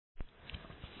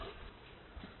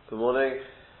Good morning.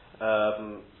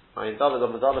 I'm David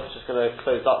on Madalif, just going to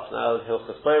close up now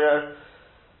Hilchos Borer.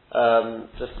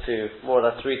 Just to more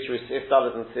or less read through Sif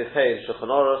David and Sif Hey in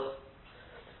Shulchan Aruch.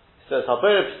 It says,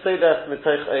 HaBorer P'seides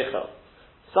Mitoich Eichel.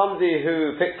 Somebody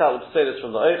who picks out the P'seides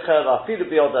from the Eichel, Afilu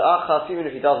B'yod Achas, even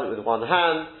if he does it with one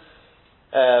hand.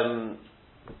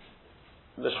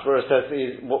 The Shura says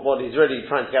what he's really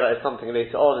trying to get at is something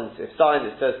later on in Sif Zayin.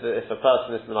 It says that if a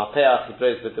person is Menapeach, he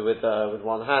blows with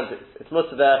one hand, it's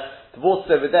mutter there. The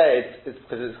water over there, it's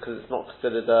because it's not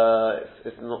considered,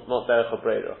 it's not derech or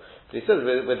brera. But he says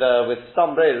with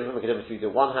some brera, it doesn't make a difference if you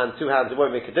do one hand, two hands, it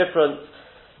won't make a difference.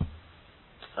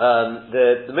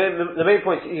 The main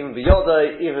point, even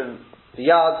b'yodai, even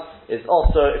b'yad, is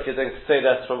also if you're doing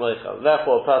P'seides from Eichel.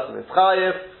 Therefore, a person is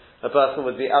chayiv, a person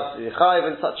would be absolutely chayiv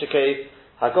in such a case.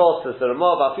 Hagol says the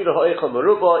Ramah, Afilu ha'eichel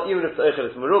meruba, even if the eichel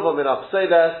is meruba min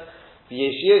ha'p'seides,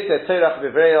 v'yeshiyete teirach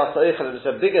b'vreyas ha'eichel, and it's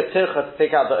a bigger tircha to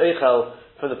take out the eichel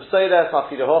from the p'seides,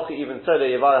 Afilu ha'chi, even so the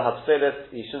yavara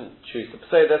ha'p'seides, he shouldn't choose the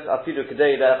p'seides, Afilu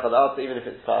kedei le'echad alta, even if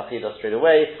it's ta'achida straight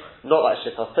away, not like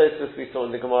Shittas Tosfos we saw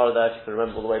in the Gemara there, if you can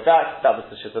remember all the way back, that was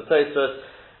the Shittas Tosfos,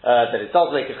 that it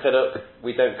does make a chiluk.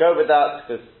 We don't go with that,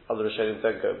 because other Rishonim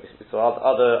don't go, we saw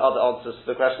other answers to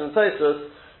the question in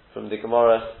Tosfos, from the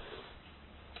Gemara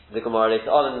later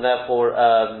on, and therefore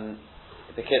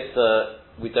the kids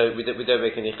we don't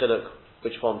make any chiluk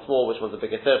which one's more, which one's a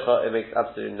bigger tircha. It makes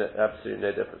absolutely no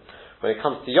difference. When it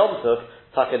comes to Yom Tov,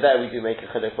 taka there we do make a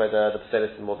chiluk whether the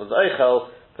p'seides is more than the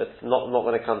eichel, but not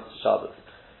when it comes to Shabbos.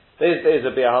 There's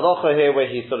a Biur Halacha here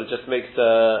where he sort of just makes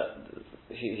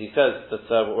he says that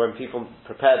when people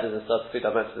prepare this food,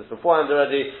 I mentioned this beforehand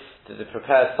already, that they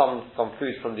prepare some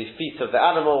food from the feet of the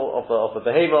animal of the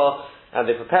behemoth, and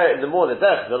they prepare it in the morning.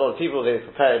 There's a lot of people, they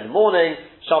prepare it in the morning,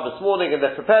 Shabbos morning, and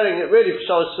they're preparing it really for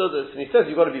Shabbos Seudos. And he says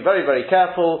you've got to be very, very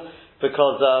careful,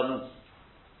 because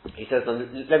he says,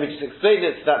 let me just explain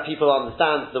it so that people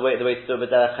understand the way to do it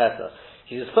with derech cheta.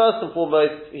 He says first and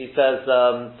foremost, he says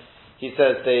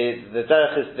the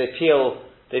derech is they peel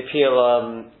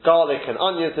garlic and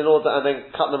onions in order, and then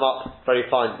cut them up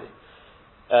very finely.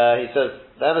 He says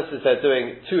the emphasis they're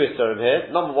doing two issurim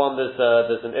here. Number one,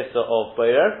 there's an issur of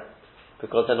borer,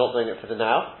 because they're not doing it for the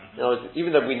now. You know, even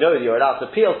though we know you're allowed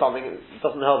to peel something, it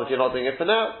doesn't help if you're not doing it for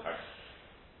now.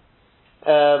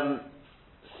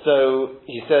 So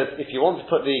he says, if you want to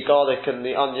put the garlic and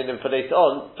the onion in for later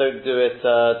on, don't do it.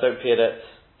 Don't peel it.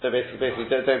 Basically,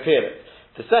 don't peel it.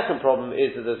 The second problem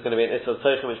is that there's going to be an issur of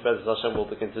toichem, which Be'ez Hashem will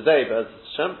begin today. Be'ez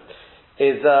Hashem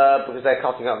is because they're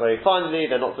cutting up very finely.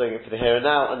 They're not doing it for the here and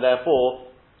now, and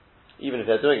therefore, even if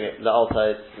they're doing it,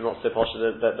 la'alta, it's not so posh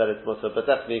that it's mutter, but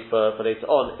definitely for later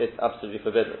on, it's absolutely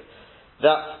forbidden.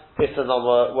 That issue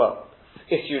number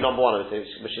one, I would say,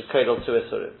 which is kodol to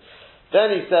isurim. Then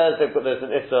he says there's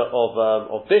an issur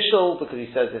of bishul, because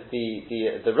he says if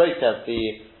the rotev,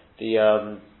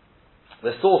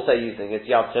 the sauce they're using is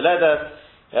yav teleda,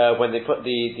 when they put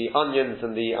the onions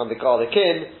and the garlic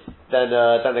in, then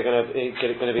they're going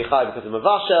to be high because of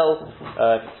mavashel.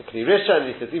 If it's a kli rishon,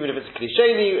 and he says even if it's a kli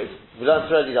sheni, we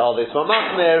learned already that all those were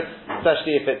machmir,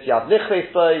 especially if it's yad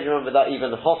nichles. You remember that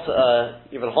even hotter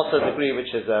degree,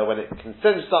 which is when it can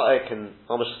singe, it can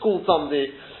almost scald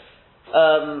somebody.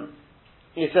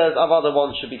 He says other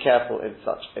ones should be careful in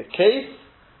such a case.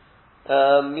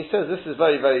 He says this is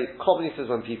very, very common. He says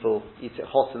when people eat it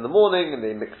hot in the morning and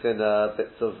they mix in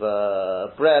bits of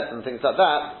bread and things like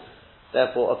that.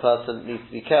 Therefore, a person needs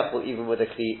to be careful even with a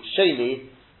kli sheni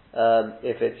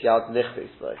if it's yad nichles.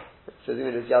 So even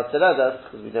if it's yad teledas,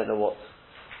 because we don't know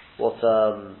what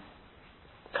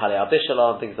kalei abishal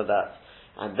are and things like that.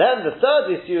 And then the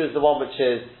third issue is the one which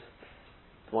is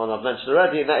the one I've mentioned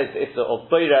already, and that is the issur of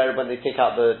borer, when they take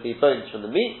out the bones from the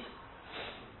meat.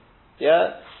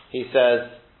 Yeah, he says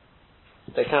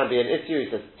there can be an issue. He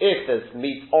says if there's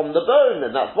meat on the bone,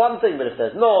 then that's one thing, but if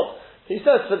there's not, he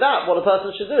says for that, what a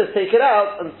person should do is take it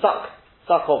out and suck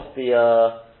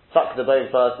the bone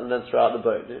first, and then throw out the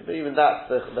bone. But even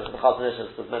that, the Chazon Ish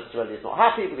was meant to really is not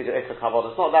happy because your ikar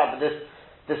kavana. It's not that, but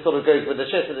this sort of goes with the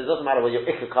shit, and it doesn't matter what your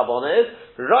ikar kavana is.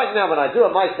 Right now, when I do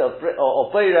a myself or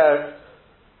borer,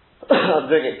 I'm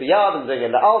doing it biyad, I'm doing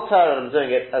it la'altar, and I'm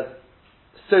doing it as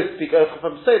so to speak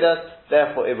from Seder.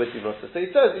 Therefore, it would be mutter. So he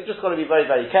says you just got to be very,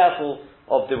 very careful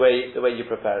of the way you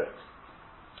prepare it.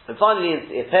 And finally, in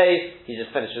Sif Hey, he just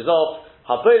finishes off.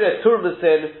 HaBorer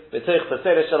turmusin b'toich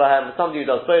b'seiles shalahem. Somebody who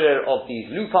does borer of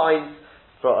these lupines,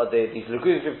 these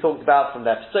legumes we've talked about from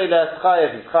their p'seiles,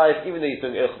 chayev, he's chayev, even though he's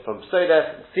doing eichel from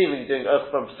p'seiles, seemingly doing eichel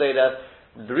from p'seiles.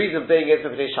 The reason being is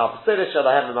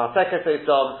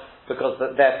because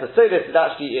their p'seiles is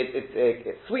actually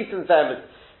it sweetens them.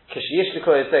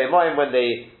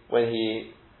 When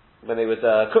when they would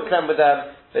cook them with them,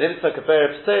 they didn't cook a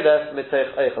beir pseles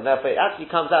mitoich eichel. Therefore, it actually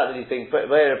comes out that he's being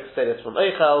beir pseles from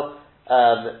eichel.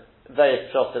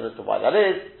 Various pshatim as to why that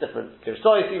is. Different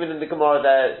kirsois even in the Gemara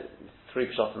there. 3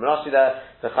 pshatim Rashi there.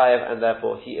 The chayav, and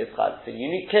therefore he is chayav. It's a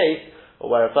unique case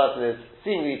where a person is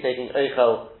seemingly taking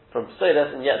eichel from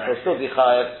pseles, and yet they'll still be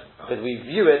chayav because we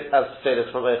view it as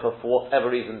pseles from eichel for whatever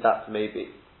reason that may be.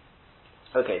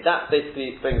 Okay, that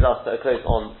basically brings us to a close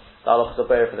on the halachos of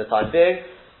beir for the time being.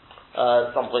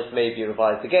 Some points may be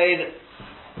revised again.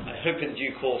 I hope in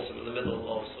due course, I'm in the middle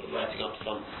of sort of writing up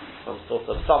some sort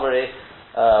of summary,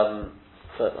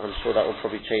 but I'm sure that will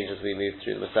probably change as we move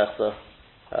through the Masechta.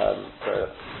 So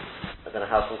I don't know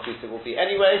how conclusive it will be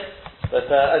anyway,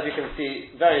 but as you can see,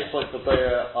 various points of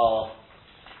beir are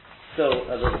still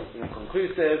a little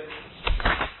inconclusive,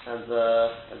 and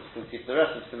as you can see for the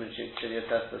rest of Siman Shilya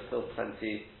Test, there's still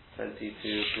plenty to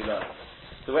learn.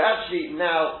 So we're actually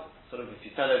now, sort of, if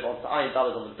you turn over onto Ayin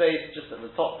Daled on the base, just at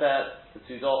the top there, the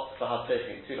 2 dots, the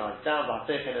Hatechin, 2 lines down, the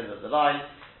Hatechin end of the line.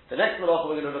 The next malacha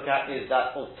we're going to look at is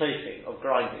that of Tochin, of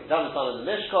grinding. That was done in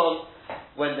the Mishkan,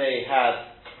 when they're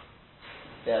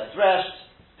threshed,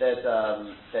 they'd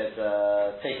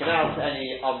taken out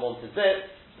any unwanted bits.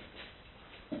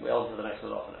 We're on to the next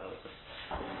malacha now.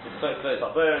 Just close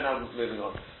up there, and now we're moving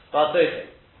on. But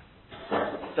Tochin.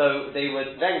 So they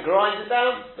would then grind it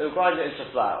down, they would grind it into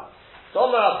flour. So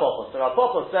Omar Apopos, so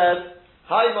Apopos says,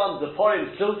 Haiman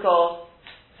Zaporim Silka,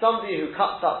 somebody who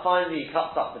cuts up finely, he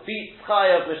cuts up the beets,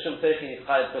 Chayav Mishum Tochin, he's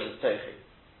Chayav Tochin Tochin.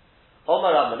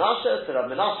 Omar Rav Menashe, so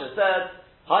Rav Menashe says,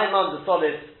 Haiman the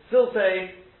solid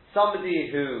Silte,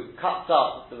 somebody who cuts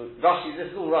up, Rashi,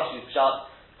 this is all Rashi's pshat,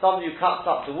 somebody who cuts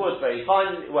up the wood very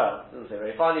finely, well, doesn't say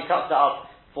very finely, cuts it up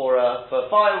for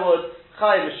firewood,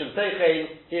 Chayav Mishum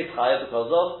Tochin, he is Chayav because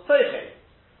of Tochin.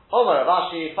 Omar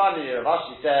Ravashi, finally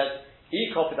Ravashi says, he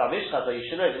copied our mishcha, so you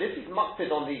should know that if he's mucked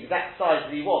on the exact size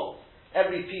that he wants,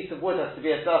 every piece of wood has to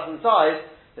be a certain size,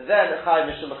 then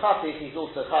Chayav Mishum Mechatich, he's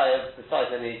also Chayav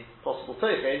besides any possible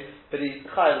Tochin, but he's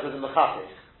Chayav because of Mechatich.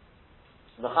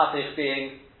 Mechatich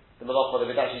being the malacha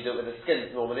that we'd actually do it with the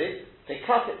skins normally, they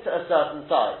cut it to a certain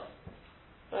size.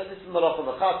 This is malacha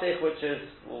Mechatich, which is,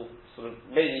 will sort of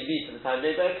mainly be for the time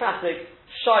being, but a classic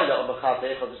shaila of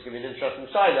Mechatich, I'll just give you an interesting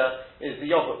shaila, is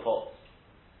the yogurt pots.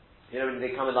 You know, when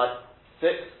they come in like 6,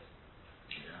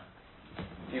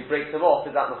 you break them off,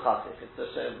 is that Mechatich? It's the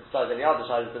same size any other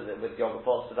shaila does it with yogurt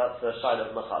pots, so that's the shaila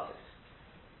of Mechatich.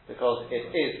 Because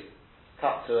it is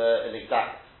cut to an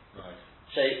exact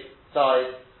shape,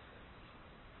 size.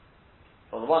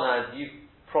 On the one hand, you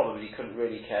probably couldn't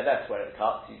really care less where it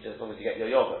cuts, as long as you get your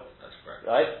yogurt. That's correct.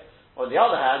 Right? On the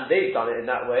other hand, they've done it in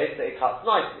that way so it cuts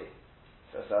nicely,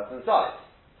 to a certain size.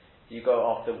 Do you go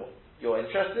after what you're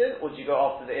interested in, or do you go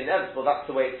after the inevitable? That's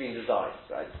the way it's been designed.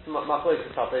 Right? So my point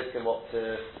is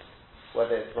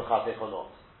whether it's Mechatich or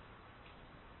not.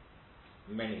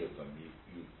 Many of them, you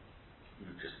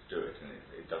just do it, and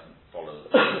it doesn't follow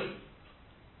the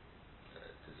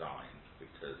design,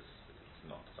 because it's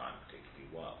not designed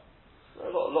particularly well. A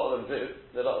lot of them do.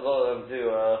 A lot of them do.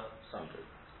 Some do.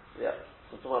 Yeah.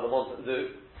 I'm talking about the ones that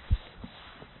do.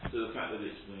 So the fact that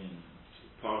it's been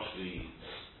partially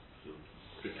sort of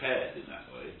prepared in that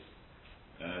way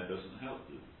doesn't help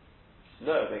them.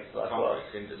 No, it makes life worse.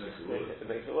 It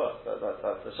makes it worse. That's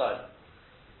the shame.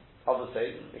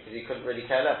 Obviously, because you couldn't really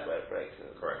care less where it breaks.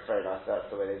 Correct. It's very nice that's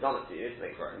the way they've done it to you. It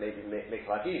makes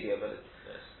life easier, but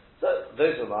yes. So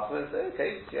those are markers.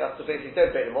 Okay, so you have to basically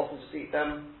don't break them off and just eat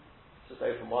them. Just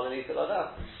open one and eat it like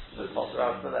that. Just toss it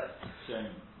around for the next.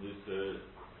 Same with the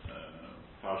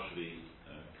partially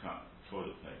cut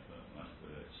toilet paper, like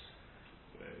where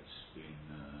it's been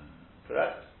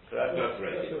correct.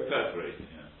 Perforated,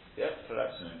 yeah,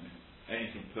 correct. So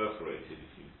anything perforated,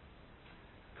 if you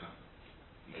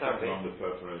cut along the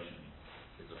perforation,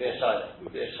 be a shayla.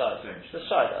 It's a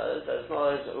shayla. It's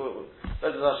not. I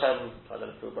don't know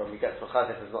when we get to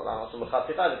Mechatich, there's not that much of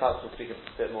Mechatich. Perhaps we'll speak a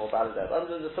bit more about it there. But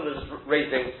I'm just sort of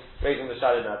raising the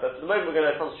shayla now. But for the moment, we're going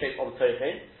to concentrate on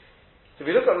Tochin. So if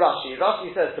we look at Rashi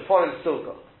says the Porim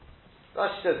Silka.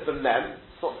 Rashi says the Mem.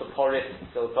 It's not the Porim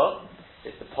Silka.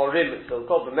 It's the Porim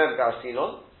Silka. The Mem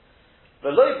Garcinon. The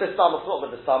Loy Besamach, not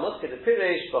with the Samach. The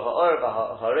Piresh Baha'or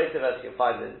Baha'aretev, as you can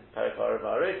find in Perek Ha'or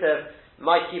Baha'aretev.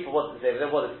 My keeper, what does it say?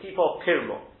 What is keeper of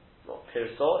Pirmo? Not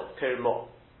Pirso, it's Pirmo.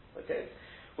 Okay?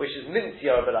 Which is mince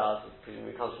Yarbalaz,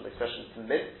 presumably comes from the expression to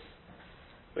mince.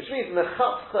 Which means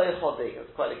Mechatzchei Chodig.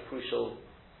 It's quite a crucial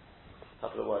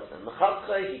couple of words there.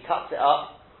 Mechatzchei, he cuts it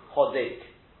up, Chodig.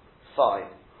 Fine.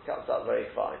 Cuts it up very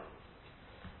fine.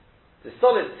 The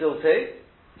solid silte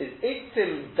is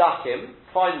Iktim Dakim,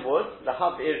 fine wood,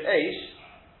 Lahabir Eish,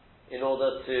 in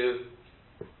order to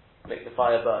make the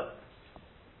fire burn.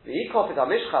 The ikofit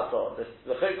hamishchato,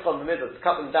 the chayk from the middle, to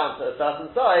cut them down to a certain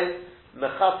size,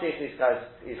 mechatich is chayv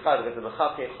because the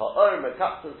mechatich ha'or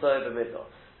mekatzu so the middle,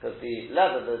 because the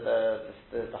leather,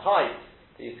 the height,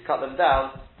 that you cut them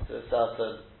down to a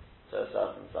certain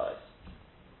size.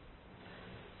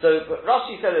 So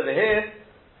Rashi said over here,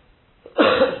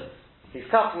 he's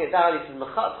cutting it down. He says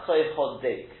mechatchei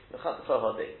hodik.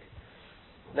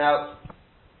 Now,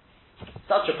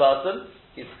 such a person,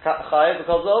 he's chayav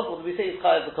because of, or do we say he's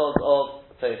chayav because of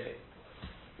teichin?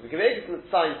 We can make a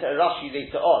sign to Rashi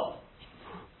later on.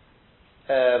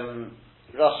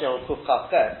 Rashi on Kuf Chaf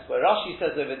Ches, where Rashi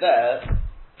says over there,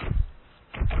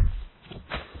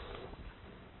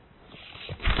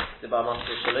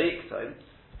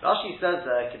 Rashi says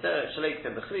Kederech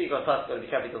Shaleiktim Bechli, you've got to be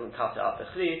careful he doesn't cut it up.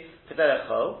 Bechli, Kederech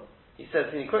Ho, he says,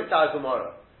 he quotes out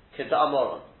Gemara, Keda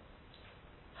Amoron.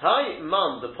 Hai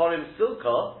man the porim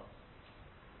silka,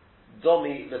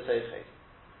 domi l'teichei.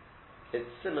 It's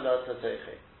similar to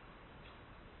teichei.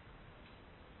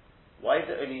 Why is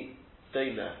it only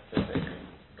domer to teichei?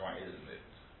 Why isn't it?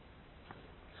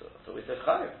 So we say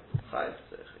chayiv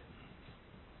teichei.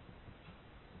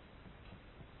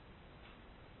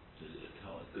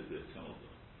 Could be a tolba.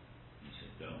 You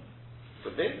said don't.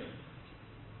 Could be.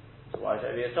 So why is it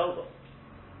only a tolba?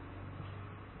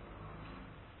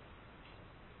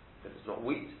 Because it's not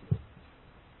wheat.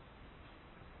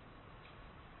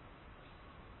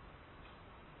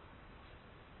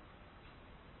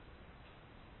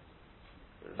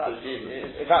 In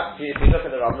fact, if you look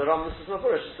at the Ram, this is not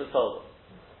Purish, it's a tolba.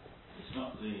 It's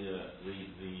not the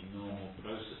normal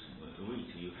processing. The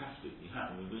wheat, you have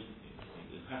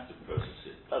to process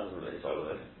it. That doesn't really follow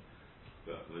it.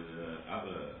 But with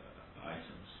other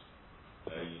items,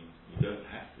 you don't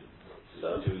have to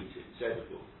eat it. It's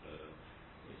edible.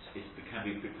 It can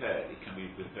be prepared. It can be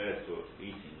prepared for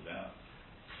eating without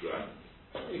grinding.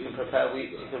 You can prepare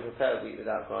wheat. You can prepare wheat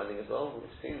without grinding as well.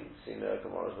 We've seen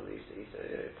Gemaras when they used to eat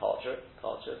parchment,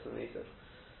 and they used to.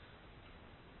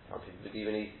 Some people would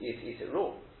even eat it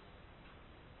raw.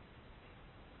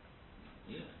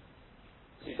 Yeah.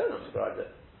 So you don't have to grind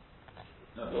it.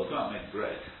 No, you can't make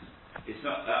bread. It's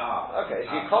not. Okay,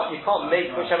 so you can't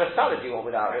make whichever salad you want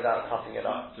without cutting it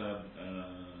up. What did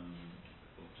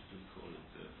we call it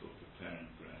for preparing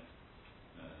bread?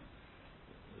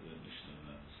 The Mishnah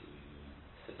notes.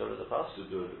 Siddur the pas.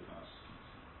 Siddur the pas.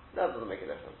 That doesn't make a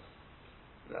difference.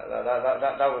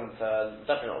 That wouldn't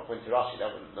definitely not point to Rashi. That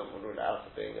wouldn't rule it out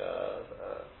as being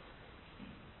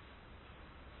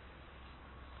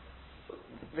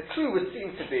The clue would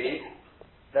seem to be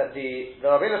that the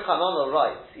Rabbeinu Chananel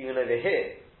writes, even over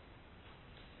here,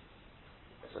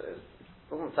 so it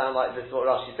doesn't sound like this is what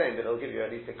Rashi is saying, but it'll give you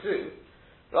at least a clue.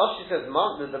 Rashi says, the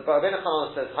Rabbeinu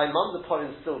Chananel says, Haiman the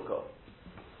Porin Silko.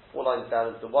 4 lines down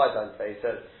into the wide lines there, he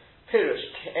says, Pirush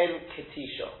Ke'en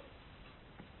Ketisha,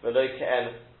 Velo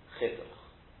Ke'en Chituch.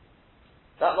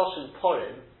 That Lashon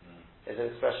Porin is an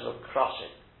expression of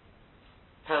crushing,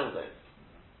 pounding,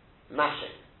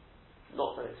 mashing,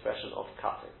 not an expression of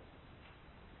cutting.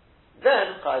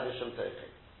 Then, Chaydishim Teichin.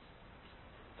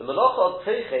 The Malacha of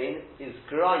Teichin is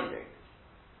grinding,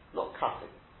 not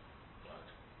cutting.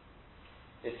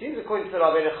 It seems, according to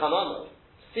Rabbeinu Chananel,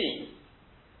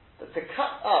 that to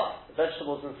cut up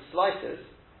vegetables in slices,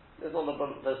 there's no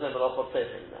Malacha of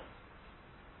Teichin in there.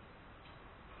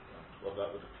 Well,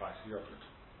 that would apply to yogurt.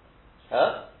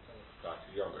 Huh? Apply to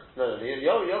yogurt. No, the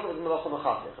yogurt is Malacha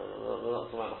Mechatich. We're not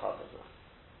talking about Mechatich now.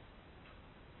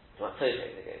 Like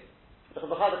Teichin again. The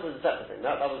Mechadach was a separate thing.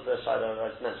 That was the Shiloh,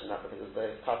 I just mentioned that because it was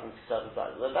the cutting to certain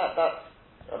sizes. But that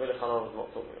Rabbi Chanan was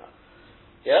not talking about.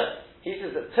 Yeah? He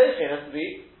says that Teichin has to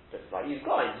be like you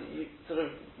grind. You sort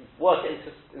of work it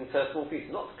into small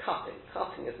pieces, not cutting.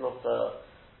 Cutting is not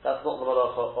that's not the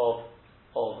malacha of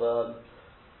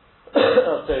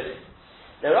Teichin.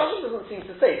 Now Rashi doesn't seem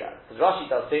to say that, because Rashi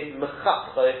does say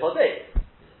Mechat Chodei.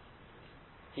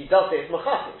 He does say it's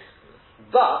Mechatich.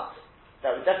 But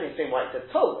that would definitely explain why it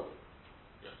said Torah.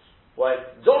 Why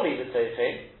Domi the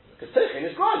Teichin, because Teichin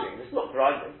is grinding, it's not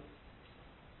grinding.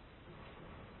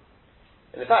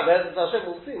 And in fact, there's Hashem,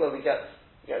 we'll see where we get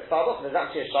started off, there's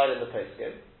actually a shayla in the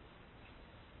postscript.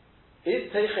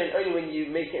 Is Teichin only when you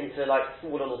make it into like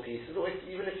small little pieces, or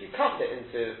even if you cut it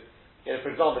into, for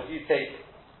example, if you take,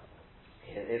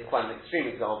 here's quite an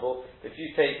extreme example, if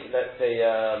you take, let's say,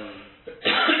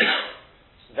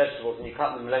 vegetables and you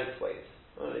cut them lengthways,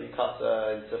 you cut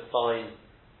into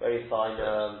very fine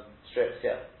strips,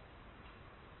 yeah.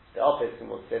 The opposite can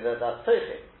want to say that that's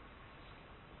Teichin.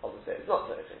 Obviously, it's not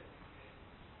Teichin.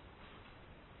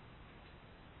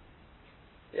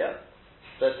 Yeah?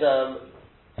 But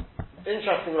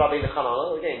interesting, Rabbi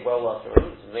Nechananel, again, well worth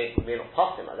remembering. We're not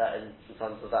passing like that in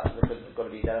terms of that because it's got to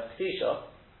be derech ketisha.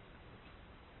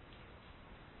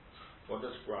 What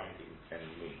does grinding then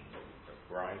mean?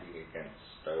 Grinding against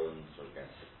stones or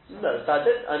against? No, so I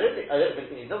don't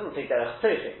think he doesn't think derech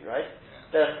toshing, right?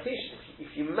 Yeah. Derech ketisha,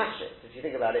 if you mash it, if you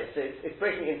think about it, it's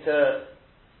breaking into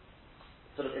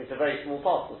into very small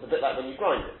particles. It's a bit like when you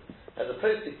grind it, as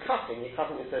opposed to cutting. You're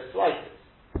cutting into slices.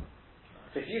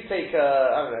 So if you take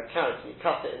a carrot and you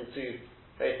cut it into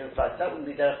very thin slices, that wouldn't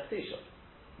be derech ketisha.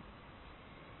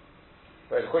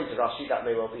 Whereas according to Rashi, that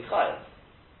may well be chayav,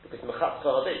 because mechatz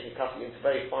kohabit, you're cutting into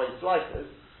very fine slices.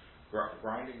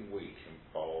 Grinding wheat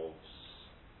involves.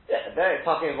 Yeah, there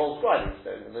cutting involves grinding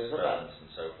stones and things like that.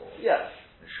 And so forth. Yeah.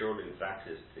 And surely that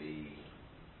is the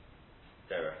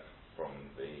derech from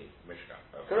the Mishnah.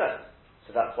 Correct.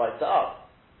 So that's why it's the up.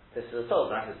 This is a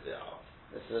tolda. That is the up.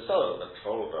 This is a tolda. So the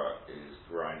tolda is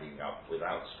grinding up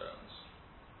without stones.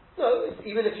 No,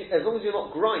 even if as long as you're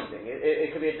not grinding,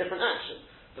 it could be a different action.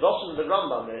 The option of the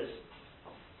Rambam is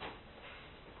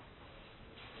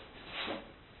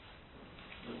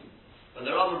when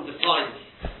the Rambam defines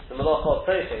the Malach of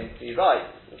Teichim, he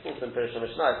writes, it's also in Pirush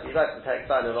HaMishnah, he writes in Perek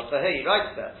Zayin and Lachahei, he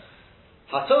writes there,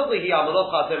 HaTolda hi HaMalach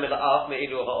HaZeh Mela'af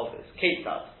Me'ilu HaOvis,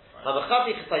 Keitad,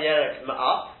 HaMachati Ch'tayerek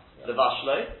Ma'af,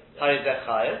 Levashlo, Harizeh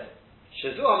Chayev,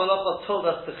 Shezu HaMalach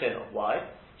HaTolda T'chino. Why?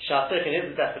 Sha'Techin is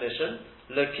the definition,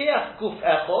 Lekiach Guf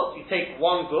Echot, you take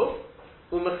one guf,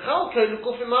 U'mechalko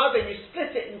L'Gufim Arba, and you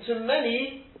split it into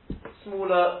many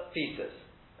smaller pieces.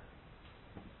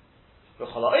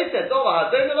 V'chol ha'oiseh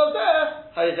Dova HaZeh Mela'af,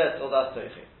 Harizeh Tolda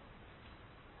T'chino.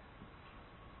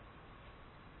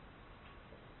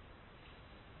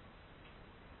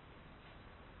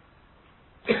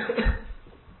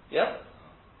 Yeah?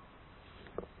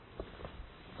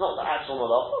 It's not the actual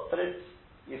malacha, but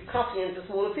you're cutting into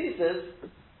smaller pieces.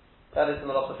 That is the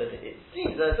malacha. But it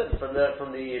seems from the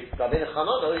Rabbi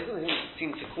Nechananel, he doesn't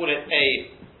seem to call it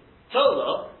a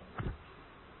tola.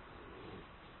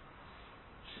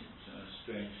 It's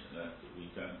strange that we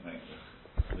don't make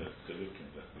the solution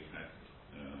that we had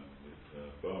with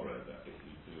Bora, that if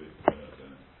you do it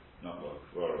not like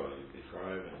Bora, you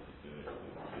deprive, and if you do it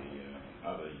with the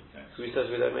other utensils. Who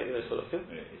says we don't make any chulukim?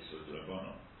 It's with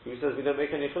Rabbanon. Who says we don't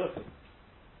make any chulukim?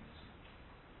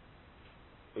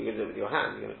 What are you going to do with your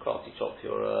hand? You're going to crafty chop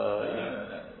your.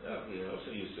 We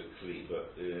also use the kli,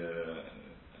 but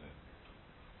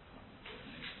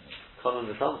Conan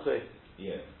the Tampe.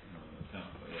 Yeah, yeah.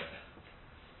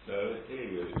 So here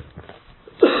you're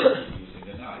using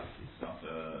a knife. It's not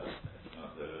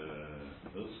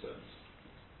millstones.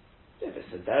 If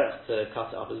it's a derech to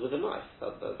cut it up is with a knife,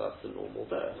 that's the normal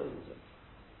derech, isn't it?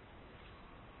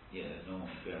 Yeah, normal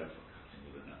derech for cutting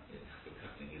with a knife. For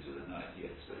cutting is with a knife,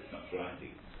 yes, but it's not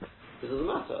grinding. It doesn't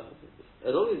matter.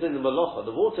 As long as it's in the malacha,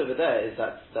 the water over there is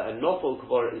that a nofel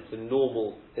kavara is the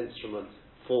normal instrument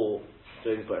for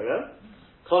doing burial.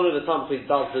 Kono the tampi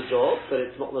does the job, but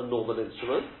it's not the normal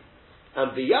instrument.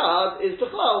 And biyad is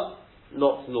b'chlal,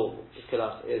 not normal.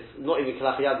 It's not even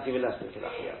kalachiyad, it's even less than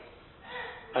kalachiyad.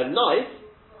 A knife,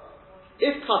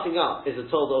 if cutting up is a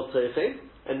tolda of teichim,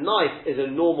 a knife is a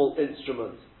normal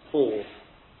instrument for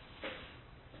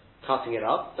cutting it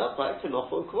up, that's back to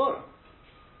nofel and kavara.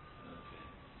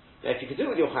 Now, if you could do it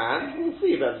with your hand, we'll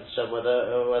see whether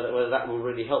that will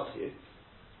really help you.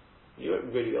 You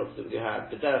won't really be able to do it with your hand,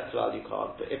 but derech klal you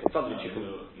can't. But if it's something you can,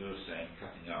 you're saying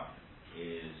cutting up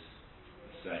is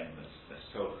the same as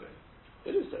tolchim.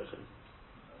 It is tolchim.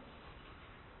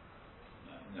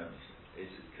 No,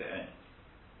 it's a ke'en.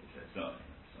 It's not.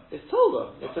 It's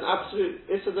tolda. It's an absolute.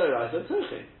 It's a doraisa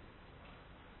tolchim.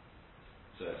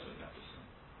 So that's what you have to say.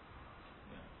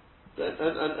 Yeah.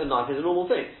 And a knife is a normal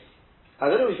thing. I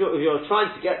don't know if you're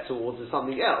trying to get towards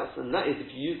something else, and that is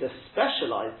if you use a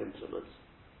specialized implement.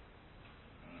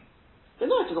 The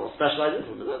knife is not a specialized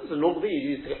implement. That's a normal thing you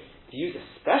use. If you use a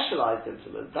specialized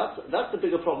implement, that's a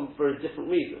bigger problem for a different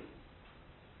reason.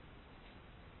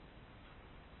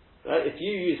 Right? If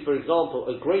you use, for example,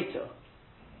 a grater,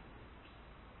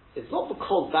 it's not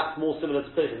because that's more similar to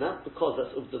pigeon. That's because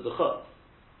that's uvda d'chot.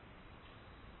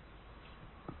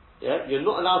 Yeah, you're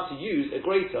not allowed to use a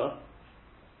grater,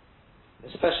 a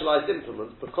specialized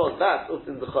implement, because that's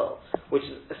in the chol, which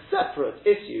is a separate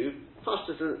issue.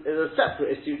 Pashtus is a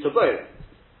separate issue to both.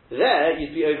 There,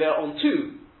 you'd be over on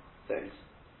two things.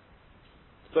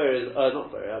 Not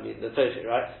Borer, I mean the Toshe,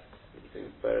 right?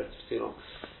 Borer is too long.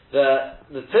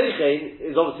 The Toshe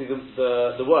is obviously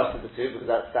the worst of the two, because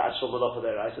that's the actual malacha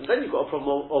there, right? And then you've got a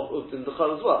problem of in the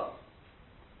chol as well.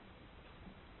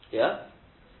 Yeah?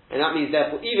 And that means,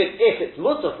 therefore, even if it's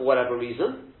mutter for whatever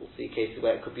reason, we'll see see cases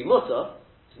where it could be mutter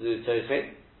to do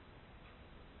Toichin.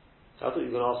 So I thought you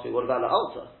were going to ask me, what about the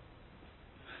altar?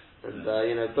 And,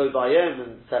 Bo Bayom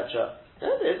and etc.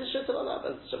 Yeah, there's a shitta like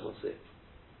that, that's what we'll see.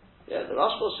 Yeah, the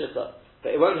Rashba shitta.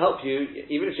 But it won't help you,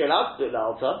 even if you're allowed to do it the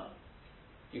altar,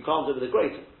 you can't do it with a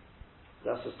grater.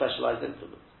 That's a specialized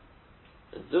implement.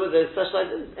 And to do it with a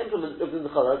specialized implement within the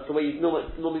challah, the way you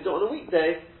normally do it on a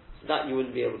weekday, that you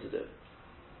wouldn't be able to do.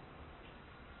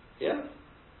 Yeah?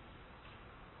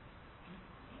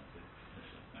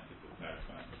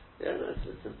 Yeah, no,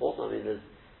 it's important. I mean,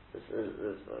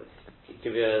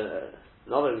 give you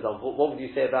another example. What would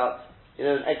you say about,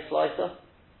 an egg slicer?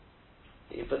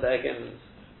 You put the egg in,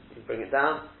 you bring it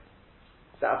down.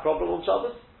 Is that a problem on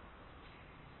Shabbos?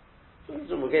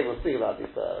 We'll speak about this.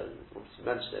 Once you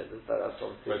mention it, that's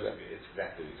obviously. It's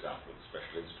exactly the example of the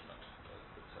special instrument.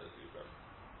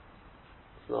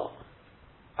 It's not.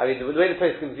 I mean, the way the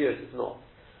post can view it, it's not.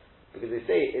 Because they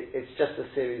say it's just a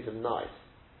series of knives.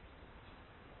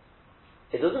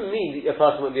 It doesn't mean that a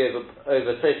person won't be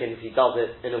overtaken if he does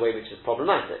it in a way which is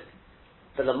problematic.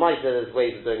 But the mice, there's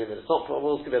ways of doing it that it's not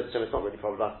we'll see it's not really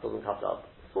problematic, it doesn't cut up.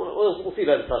 We'll see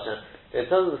about the touchdown. In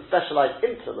terms of the specialized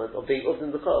implement of being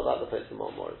in the Chol, about the post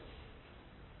tomorrow morning.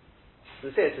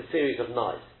 So they say it's a series of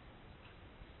knives.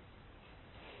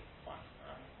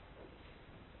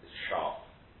 It's sharp.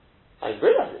 I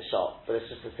realise it's sharp, but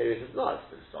it's just a series of knives.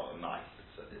 But it's not a knife.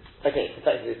 Okay,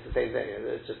 effectively it's the same thing.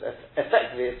 It's just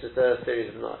a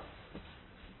series of knives.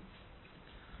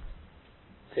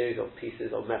 Series of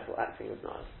pieces of metal acting as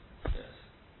knives. Yes.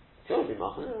 Do you want to be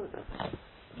Martin?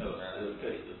 No, the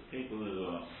people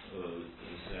who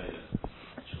say that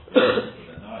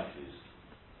with a knife is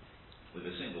with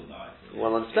a single knife.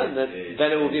 Well, I understand that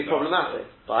then it will be problematic.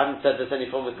 But I haven't said there's any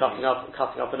problem with cutting up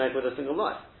an egg with a single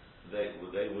knife. They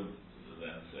would then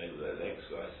say that egg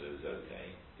slicer is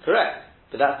okay. Correct.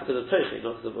 But that's because of Toshi,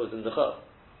 not because it was in the Chol.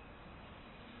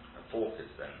 A fork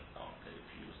is then, if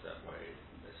used that way,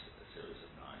 a series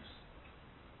of knives.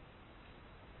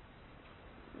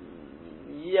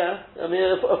 Yeah, I mean,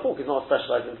 a fork is not a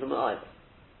specialized implement either.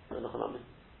 We're not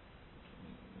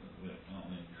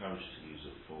encouraged to use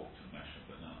a fork to mash a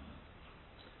banana.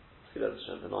 See, that's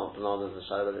a banana is a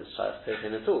shayla that it's shaykh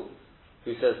teichin at all.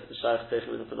 Who says the shaykh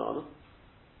teichin with a banana?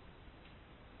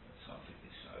 Something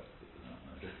is shaykh with a banana.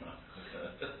 I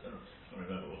don't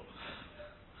remember what.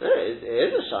 It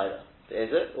is a shayla. Is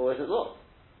it or is it not?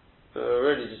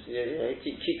 Really, just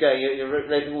keep going. You're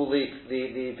raising all the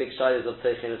big shaylas of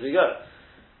teichin as we go.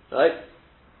 Right?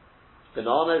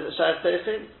 Banana is a shaykh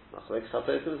teichin. Machlek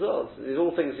teichin as well. So these are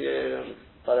all things.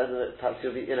 By the end of it, perhaps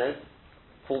you'll be,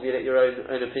 formulate your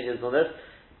own opinions on this.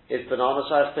 Is banana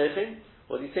shaykh teichin?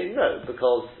 Or do you say no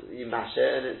because you mash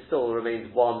it and it still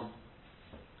remains one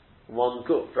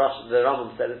guf? The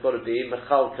Rambam said it's got to be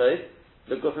mechalkei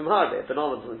the gufim harbe.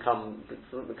 Banana doesn't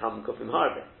become gufim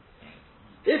harbe.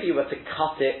 If you were to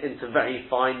cut it into very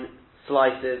fine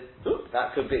slices,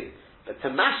 that could be. But to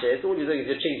mash it, all you're doing is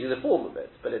you're changing the form of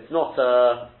it. But it's not.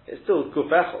 It's still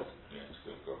guf echad. Yeah, it's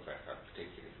still guf echad,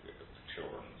 particularly if you've got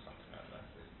children or something like that.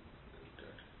 They do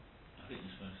it. I think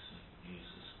you're supposed to use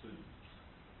a spoon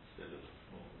instead of a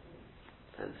fork.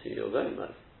 And so you're going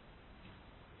like.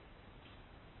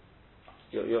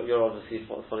 You're obviously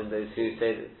following those who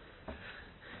say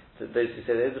that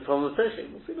there's a problem with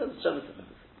teichin. We'll see about the Shem.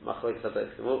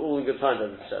 We're all in good time,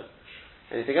 doesn't the Shem.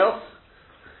 Anything else?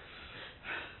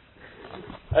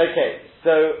 Okay,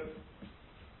 so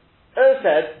as I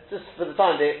said, just for the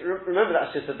time being, remember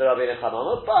that's just the Rabbeinu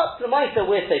Chanana, but the Maisa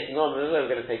we're taking on, the way we're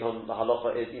going to take on the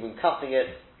halacha is even cutting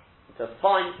it into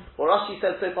fine, what Rashi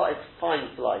said so far is fine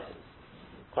slices.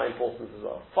 Quite important as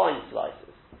well. Fine slices.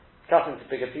 Cut into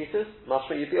bigger pieces,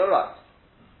 mashma you'd be alright.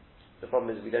 The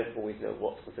problem is we don't always know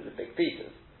what's considered big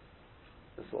pieces.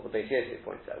 That's what the Beit Yosef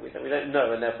points out. We don't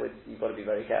know, and therefore you've got to be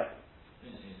very careful.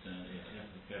 You have to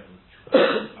be careful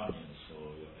with onions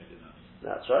or your egg and onions.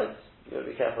 That's right. You've got to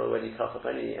be careful when you cut up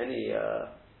any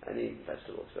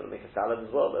vegetables. You've got to make a salad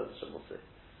as well, we'll see.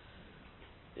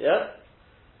 Yeah?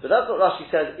 So that's what Rashi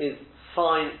says is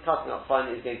fine, cutting up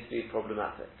fine is going to be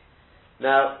problematic.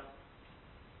 Now,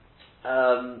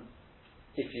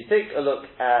 if you take a look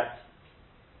at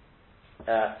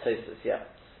Tosfos,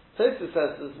 Tosfos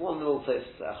says there's one little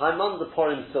Tosfos there. Haiman the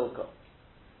Porim Silka.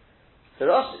 So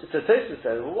Tosfos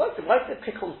says, well, why do they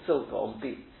pick on Silka, on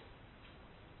beets?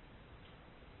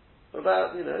 What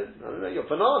about, I don't know, your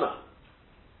banana?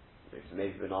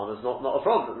 Maybe banana's not a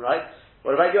problem, right?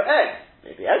 What about your egg?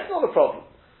 Maybe egg's not a problem.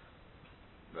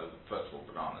 Well, first of all,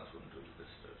 bananas wouldn't have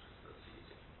existed. That's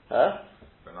easy. Huh?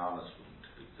 Bananas wouldn't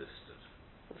have existed.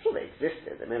 I'm sure they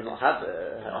existed. They may have not had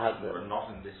the. We're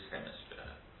not in this hemisphere.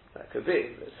 That could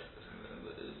be. But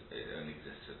it only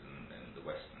existed in the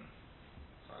western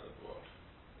side of the world.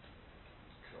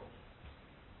 Till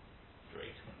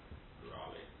Drayton,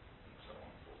 Raleigh, and so on,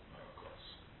 across.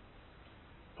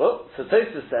 well, so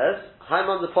Tosfos says,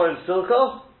 Haiman the Purim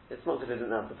Silko, it's not because they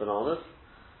didn't have the bananas.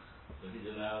 But he's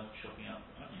allowed chopping up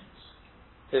onions.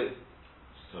 Who?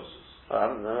 Tosfos. I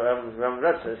haven't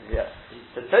read this yet.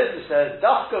 So Tosfos says,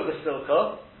 Dafka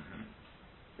Basilka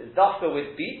is Dafka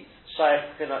with beets,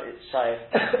 Shayach it's Shayach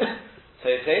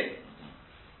Teichin,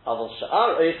 Aval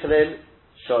Sha'ar Eichlin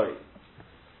Shori.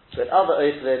 But other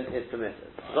Eichlin is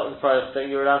permitted. Not the prior saying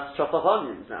you're allowed to chop up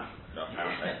onions now. Not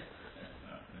apparently.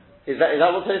 Is that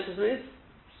what Tosfos means?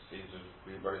 Seems to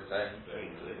be what it's saying. Very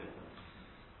clear.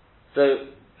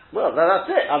 So, well, that's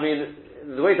it. I mean,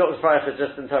 the way Dr. Fryer has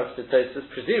just interpreted Tosfos,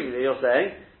 presumably you're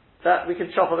saying that we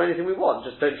can chop up anything we want,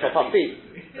 just don't chop up beets.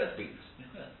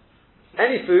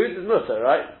 Any food is mutter,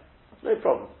 right? No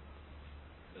problem.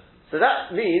 So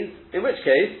that means, in which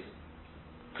case,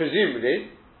 presumably,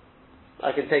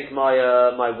 I can take my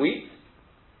my wheat,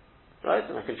 right,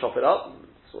 and I can chop it up.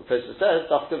 That's what Tosfos says,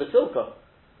 dafka v'tilka.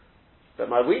 But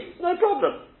my wheat, no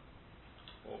problem.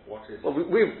 What is Well,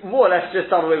 we've more or less just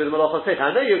done away with the malacha teichin.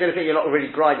 I know you're going to think you're not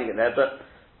really grinding it there, but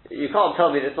you can't tell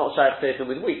me that it's not shayach teichin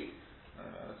with wheat.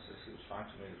 it seems fine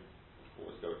to me.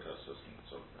 Always go to a system.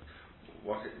 So,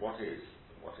 what is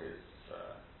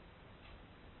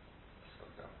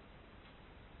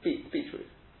Beetroot.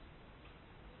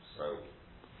 So,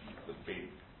 the big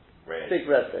red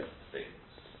thing. things.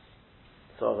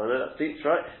 So I know that's beets,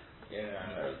 right? Yeah,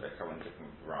 I know. They come in different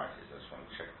varieties. I just want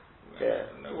to check. Yeah.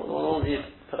 What do you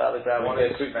put out of the ground? What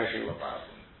is special about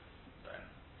them then?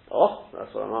 Oh,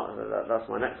 that's what that's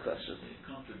my next question. It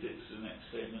contradicts the next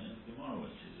statement in the Gemara,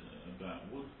 which is about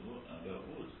wood.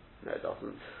 No, it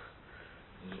doesn't.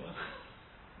 As well.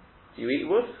 Do you eat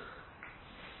wood?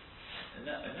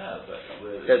 No, but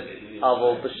It says,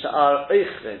 Avol b'sha'ar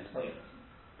eichlin.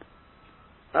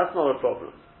 That's not a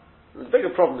problem. The bigger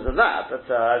problem than that,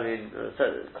 but I mean,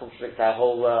 it contradicts our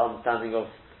whole understanding of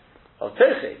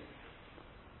teichin.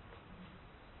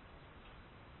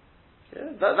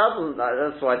 Yeah, that doesn't.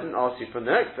 That's why I didn't ask you from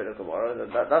the next bit of Gemara.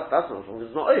 That's not a problem.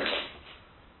 It's not eichlin.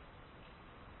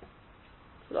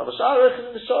 Avol b'sha'ar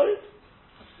eichlin b'sha'ar.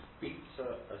 Beets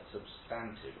are a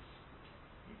substantive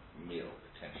meal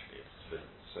potentially. It's a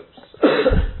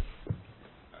substantive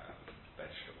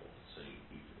vegetable. So you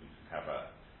can have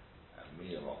a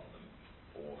meal on them,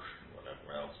 borscht,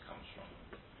 whatever else comes from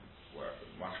them, where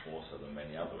much more so than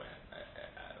many other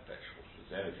vegetables.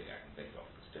 There's anything I can think of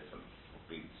that's different for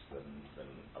beets than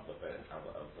other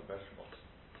vegetables.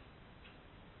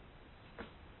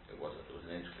 It was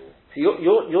an integral. So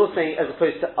you're saying as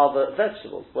opposed to other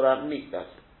vegetables. What about meat then?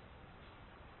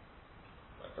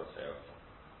 That does say also.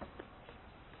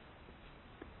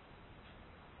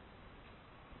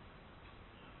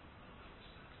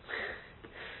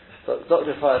 So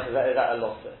Dr. Fire says is that a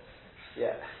lot?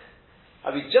 Yeah.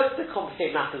 I mean, just to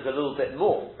complicate matters a little bit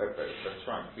more. That's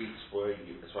right. Beets were.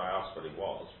 That's why I asked what it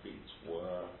was. Beets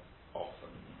were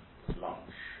often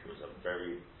lunch. It was a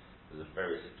very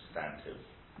substantive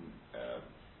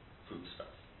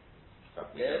foodstuff.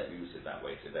 But we don't use it that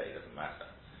way today. It doesn't matter.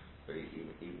 But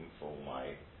even for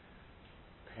my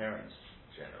parents'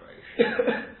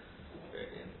 generation,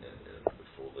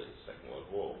 before the Second World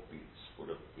War, beets would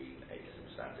have been a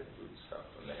substantive foodstuff,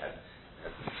 and they had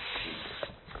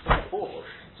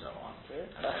borscht and so on.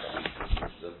 And that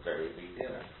was a very big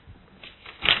deal.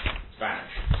 It's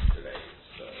vanished today.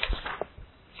 It's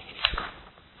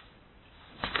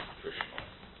nutritional.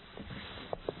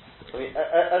 I mean,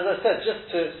 as I said, just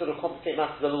to sort of complicate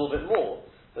matters a little bit more,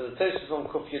 there's a Tosfos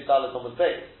on Kuf Yud Daled on the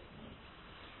base.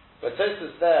 But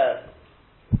Tosfos there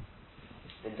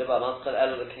in Dibbar Manchel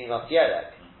Elo L'Knivat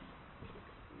Yerek,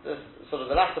 this sort of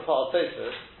the latter part of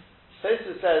Tosfos says,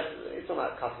 he's talking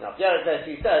about cutting up Yerek there, so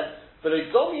he says, but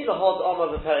it got me the hod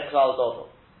Omar V'Perek Klal Dodol.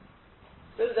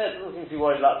 So there doesn't seem to be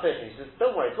worried about Tosfos. He says,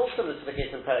 don't worry, it's not similar to the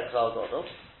case in Perek Klal Dodol.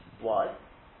 Why?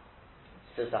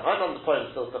 He says, the Haimam the point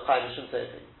still to Chaim Mishum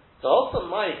Tosfos. So also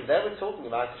Mike, there we're talking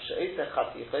about She'etech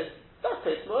Chatichos, that's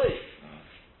Tos Moish.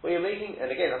 Where you're making,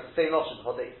 and again, that's the same logic,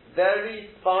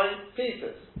 very fine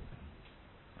pieces.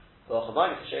 So we're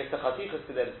talking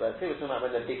about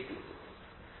when they're big pieces.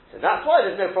 So that's why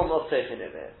there's no problem of teichin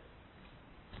in there.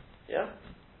 Yeah?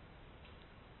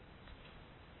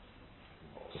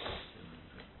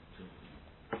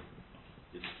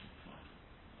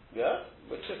 Yeah,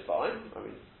 which is fine. I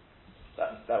mean,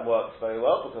 that works very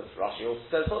well because Rashi also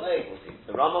says what they will see.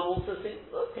 The Rambam also thinks,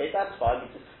 okay, that's fine.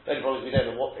 The only problem is we don't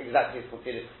know what exactly is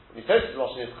considered. I mean, Tosfos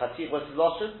Lashon is Chatif, what's his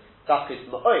Lashon? Dakis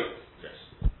Ma'oid. Yes.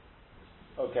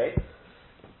 Okay.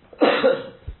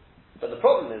 But the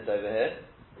problem is over here,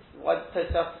 why does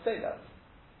Tosfos have to say that?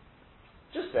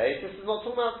 Just say, this is not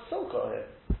talking about Silka here.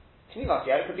 Tnimach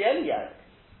Yarek could be any Yarek.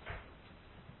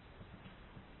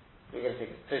 We're going to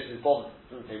think Tosfos Bond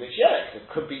doesn't say which Yarek. It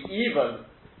could be even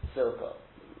Silka.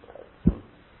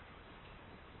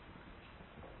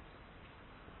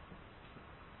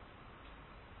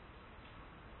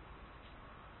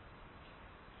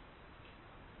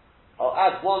 I'll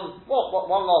add one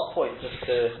last point just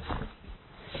to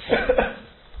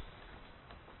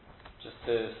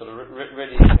sort of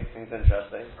really make things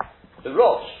interesting. The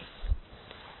Rosh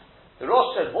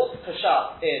says, what's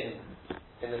Peshat in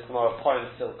this Gemara Purim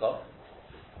Silka?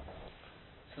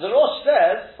 So the Rosh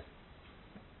says,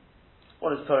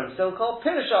 what is Purim Silka?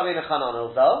 Pirush Avinu Chanan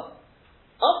Ovdal.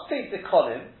 Update the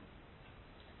Kolim.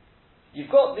 You've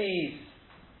got these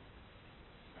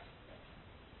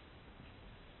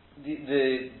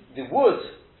the wood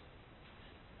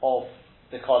of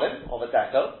the column of a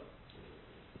deco.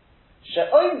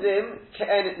 She'oindim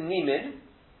ke'en nimin.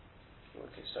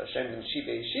 Okay, so she'oindim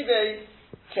shivei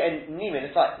ke'en nimin.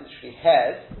 It's like literally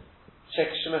hairs.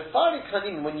 She'mefari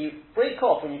kanim. When you break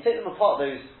off, when you take them apart,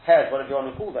 those hairs, whatever you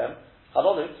want to call them,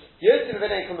 halonu yosim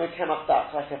v'neikum kemach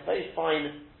dat. Like a very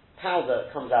fine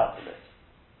powder comes out from it.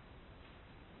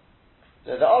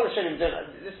 So the Arishonim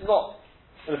don't. This is not.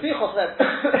 Says the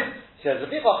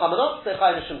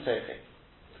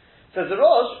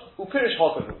Rosh, Upirish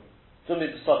Hokavu. Similar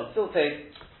to Solid Silte.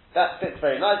 That fits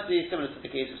very nicely, similar to the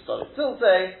case of Solid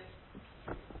Silte.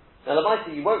 Now, the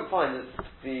Mighty, you won't find this,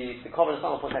 the common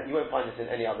example point that you won't find this in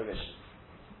any other mission.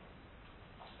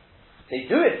 They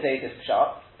do it, say this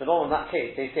Pshat, but not in that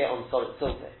case, they say it on Solid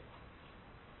Silte.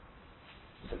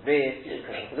 The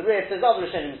rear says other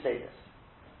Rishonim say this.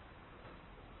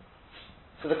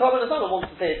 So the common Asana wants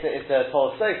to say it's a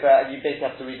Torah Sofer, and you basically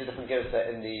have to read a different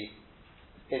Gersa in the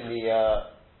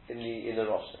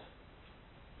roster.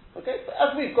 Okay, but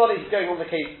as we've got it, he's going on the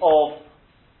case of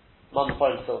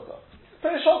Manfar and Silka.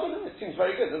 Very shocking, it seems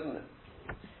very good, doesn't it?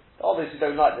 Obviously,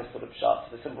 don't like this sort of shot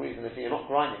for the simple reason if you're not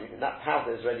grinding anything, that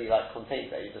powder is already like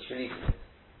contained there, you're just releasing it.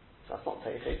 So that's not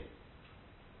Teichid.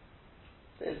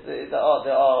 There are,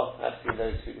 I've seen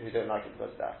those who don't like it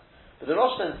because of that. But the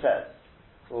Rosh then says,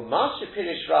 well, Marsha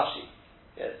Pirish Rashi.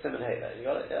 Yeah, Simon Hayler, you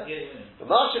got it, yeah? Yeah. Well,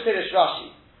 Marsha Pirish Rashi.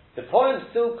 The Purim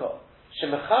Silka.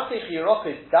 Shemachatich Yirok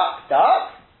is dak.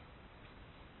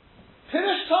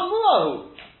 Pirish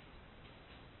Tamuahu.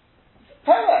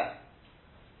 Pere.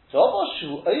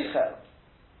 Joboshu Eichel.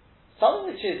 Something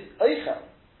which is Eichel.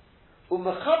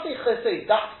 Umachatich Chesei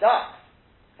dak.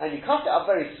 And you cut it up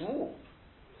very small.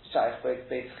 Shaykh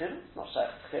Beit Chin. Not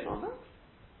Shaykh Chin on that.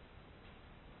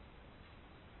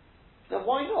 Now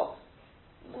why not?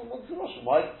 What's the Russian?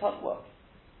 Why does that work?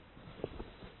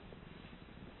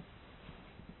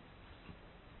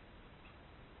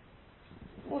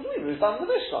 What do we do? It was done in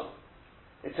the Mishkan.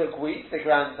 It took wheat, they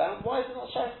ground down. Why is it not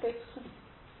Shaykh Beit?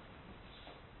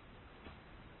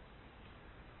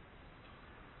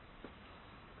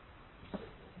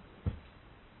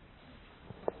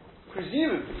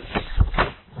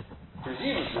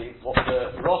 Presumably, what the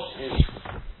Rosh is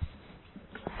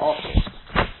asking.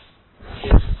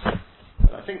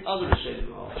 I think other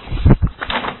Rishonim are.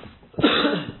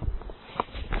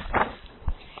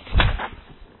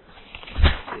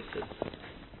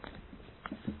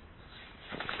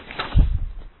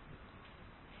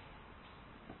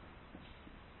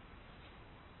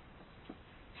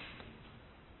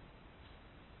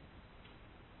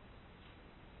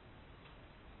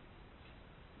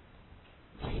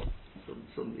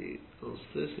 Somebody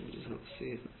asked this, and we just have to see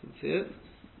if I can see it.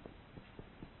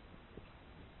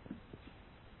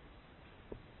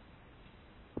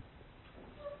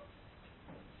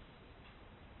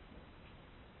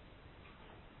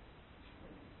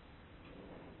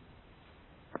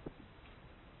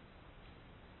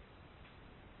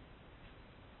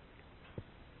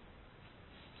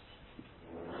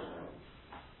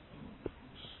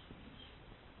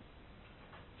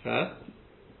 Huh?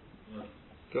 No.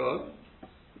 Go on.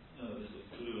 No, there's a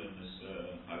clue in this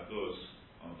Hagos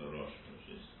on the Rosh,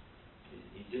 which is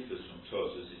he differs from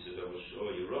Tosfos. He said, "I will show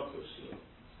you Rokos." It's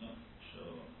not show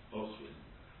Ochrin,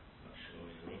 not show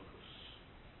you Rokos.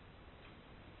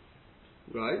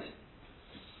 Right.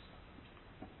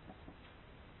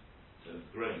 The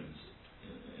grains,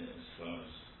 as far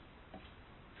as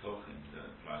talking, that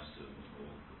applies to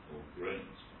all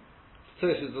grains.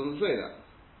 Tosfos doesn't say that.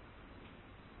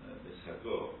 This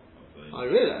Hagor. I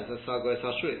realise that's Hagor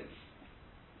Hashri.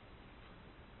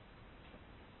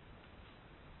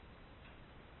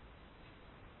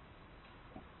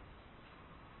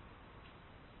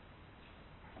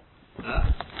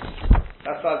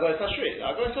 that's Agoy Tashri.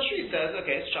 Agoy Tashri says,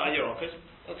 okay, it's Shah Yerokis.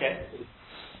 Okay.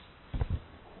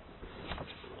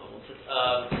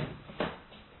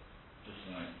 Just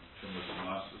like Shumas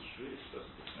Master's Street, that's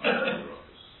the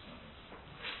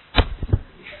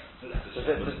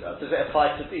does it apply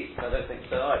to beef? I don't think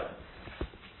so either.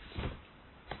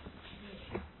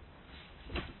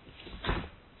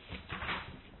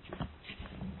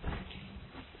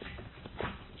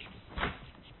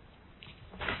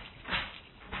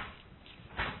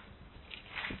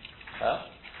 Huh?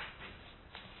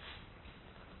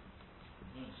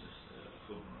 It's just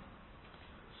Chumrah.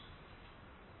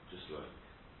 Just like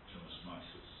Shumas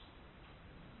Master's.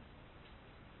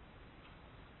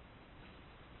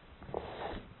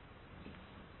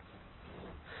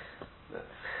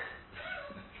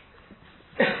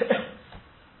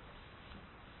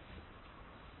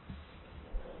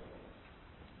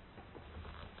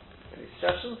 Any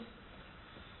suggestions?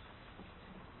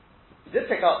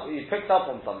 You picked up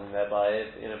on something there by,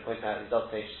 pointing out he does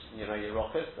say, your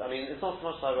rockers. I mean, it's not so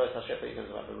much like Rosh Hashem, but he comes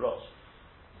about the Rosh.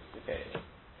 Okay.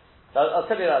 So I'll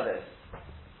tell you like this.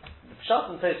 The Pshat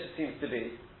and Tosfos seems to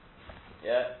be,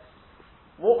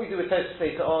 what we do with Tosfos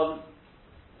later on,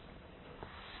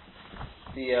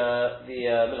 the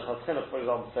Minchas Chinuch, for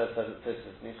example, says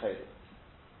Tosfos Nichayim.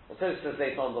 Well, Tosfos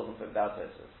later on doesn't put down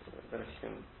Tosfos. I don't know if you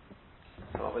can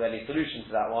come up with any solution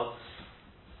to that one.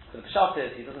 So the Pshat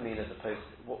is, he doesn't mean as opposed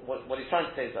to, what he's trying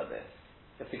to say is like this.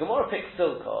 If the Gemara picks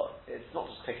Silka, it's not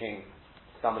just picking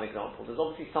some example. There's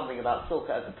obviously something about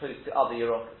Silka as opposed to other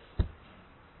Yerokas.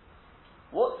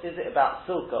 What is it about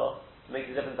Silka that makes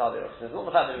it different to other Yerokas? It's not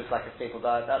the fact that it's like a staple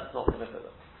diet, that's not the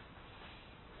mitzvah.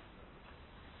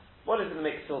 What is it that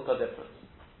makes Silka different?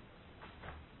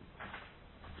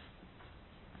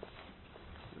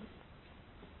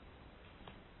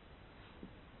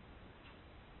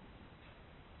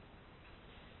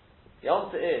 The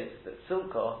answer is that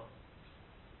Silka,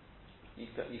 you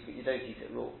don't eat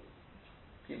it raw.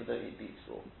 People don't eat beets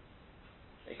raw.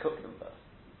 They cook them first.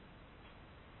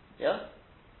 Yeah?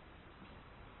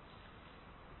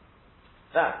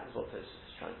 That is what Tosfos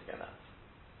is trying to get at.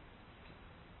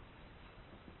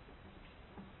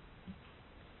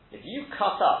 If you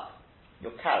cut up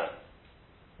your carrot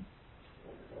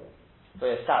for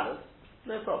your salad,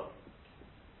 no problem.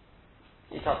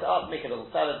 You cut it up, make a little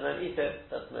salad, and then eat it.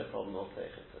 That's no problem.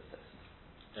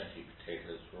 Don't eat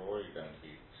potatoes raw. You don't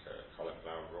eat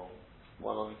cauliflower raw.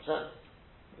 100%.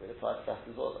 It applies to that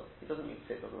as well. He doesn't mean to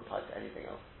say it doesn't apply to anything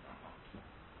else.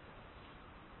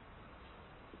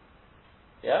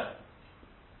 Yeah,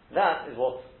 that is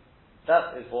what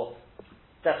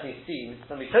definitely seems.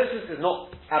 I mean, Tosfos is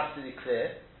not absolutely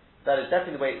clear. That is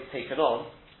definitely the way it's taken on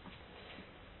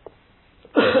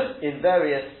in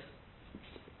various.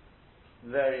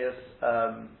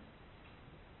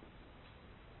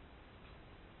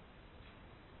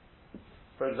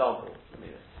 For example,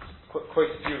 quote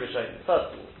a few Rishonim.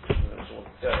 First of all, I don't know which one to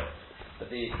go, but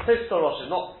the Tosfos Rosh is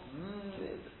not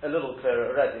a little clearer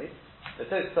already. The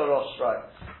Tosfos Rosh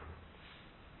writes,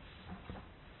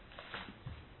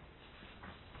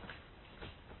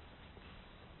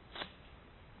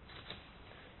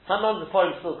 Haman the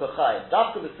poem Silka Chai,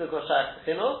 Dafka the Silka Shach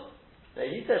Chino. Now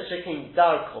he says shaking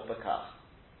dar kopakach.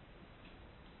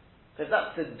 Because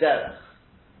that's the derech.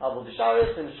 Abu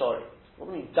Bisharis and Shori. What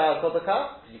do you mean dar kopakach?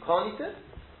 Because you can't eat it?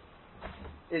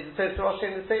 Is the Tosfos Rosh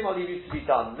saying the same? I'll leave you to be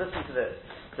done. Listen to this.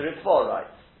 The Ritva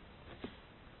writes,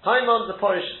 Haimon the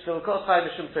Porish Silka Chai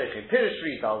Mishum Teichim. Pirish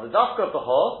Rizal, the Dafka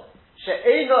Baha,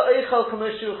 She'ena Eichel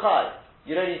Kamoshu Chai.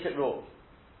 You don't eat it raw.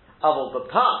 Aval the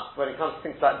past, when it comes to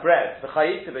things like bread, the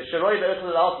Chayit, the Sheroi, the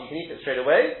Eichel Al, you can eat it straight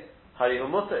away. Harihu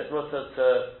Mutter is Mutter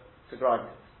to grind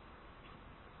it.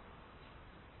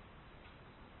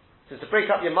 So to break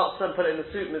up your matzah and put it in the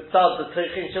soup, mitzad the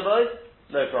Teichin Shaloi,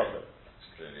 no problem. It's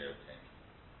clearly okay.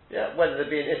 Yeah, whether there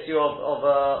be an issue of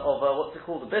what's it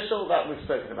called, the bishul, that we've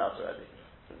spoken about already.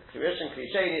 Klirishin,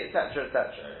 klisheni, etc.,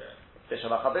 etc. Bishul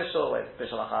achabishul, where it's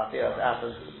bishul acharafiyah, it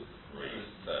happens.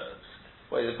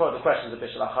 Well, the question is a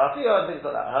bishul acharafiyah and things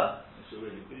like that, huh? It's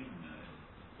already been,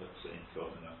 let's say, in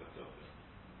Tov and Akatov.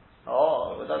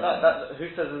 Oh, that who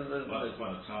says there's Once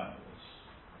upon a time it was.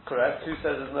 Correct. Who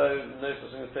says there's no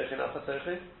such thing as Teichin after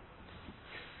Teichin?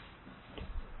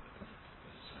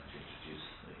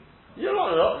 You're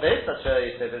not. There's such a,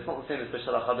 you say, it's not the same as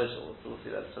Bishal HaChabishal. We'll see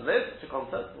that. So there's such a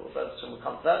concept. Well, that's we'll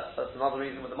come to that. That's another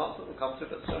reason with the matzah we'll come to.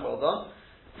 But well done.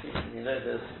 You know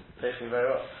there's Teichin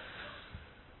very well.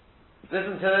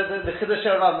 Listen to the Chiddush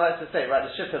Ram likes to say, right,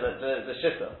 the Shitta, the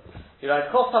Shitta. He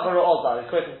writes, Kol Savar Ra'ol, he's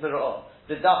quoting from the Ra'ol.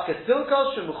 The Dafka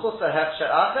Silka Shumuchusa Hefsher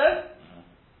Acher,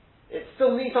 it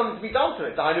still needs something to be done to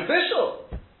it. The Hainu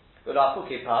Bishul.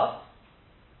 Ulafuki pass,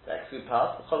 the exclude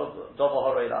pass, Dovo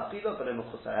Horei Lafilo, but in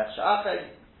Mukhus Ha'ef Sha'afe,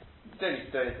 you don't need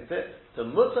to do anything to it. So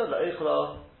Mutter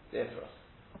La'ichlo, the Ifros.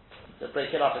 So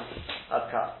break it up as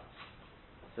cut.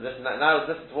 So this is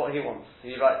what he wants.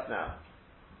 He writes now.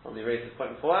 Somebody raised this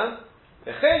point beforehand.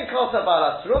 V'chein Kota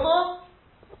Bala Truma,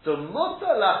 so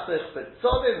Mutter Lachsich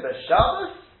B'tzodim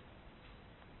B'Shabbos.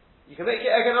 You can make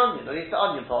your egg and onion, at least the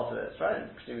onion part of it, right?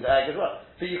 And presumably the egg as well.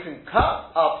 So you can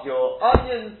cut up your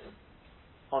onions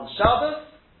on Shabbos,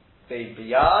 being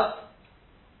biyad,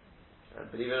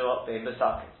 and believe it or not, being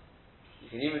besakin. You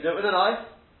can even do it with a knife.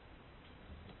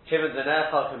 Kiven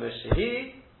denechal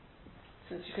k'mishehi,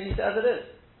 since you can eat it as it is.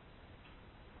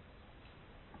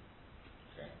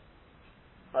 Okay.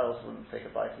 I also wouldn't take a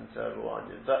bite into a raw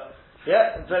onion, but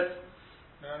yeah, but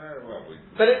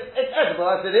it's edible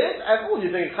as it is, and all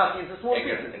you're doing is cutting into small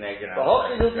pieces. We're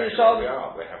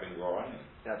having raw onion.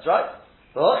 That's right.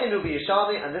 V'hochin will be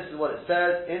Yerushalmi, and this is what it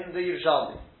says in the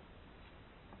Yerushalmi.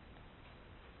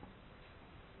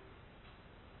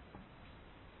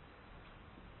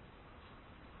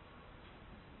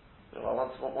 Well,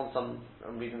 once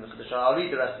I'm reading the Chiddush, I'll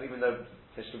read the rest, even though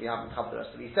we haven't covered the rest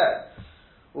of what he said.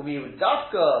 Umi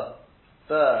Udafka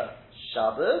the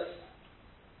Shabbos.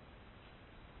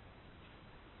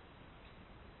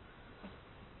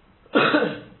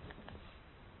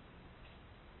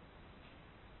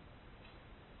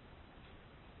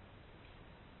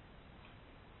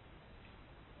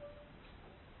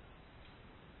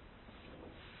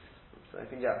 I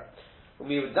think, yeah.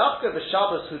 Umi Udafka the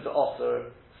Shabbos who's the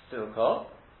author Silka.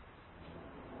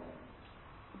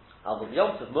 Al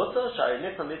Yom Tov Mutter, Shari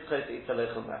Nitzah Mitzchay to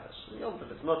Itzalechum Nefesh. Yom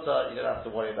Tov is Mutter, you don't have to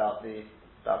worry about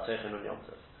Tzeichin on Yom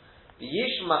Tov. The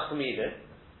Yish Machmide,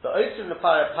 the Otzim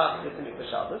Nefara Pach Yitzimik the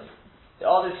Shabbos. There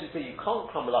are those who say you can't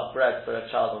crumble up bread for a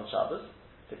child on Shabbos.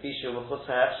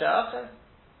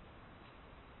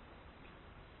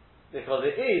 Because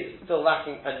it is still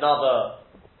lacking another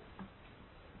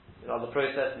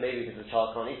process, maybe because the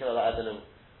child can't eat it, I don't know.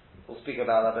 We'll speak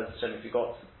about that, but if you've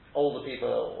got older people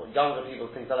or younger people,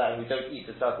 things like that, who don't eat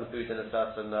a certain food in a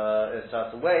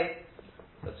certain way,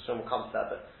 but Shem will come to that.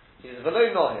 But he says,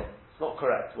 "V'lo nohim." It's not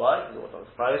correct. Why? Because what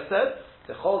the Prior said,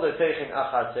 "The chol teichin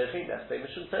achar teichin." That's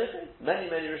mishum teichin. Many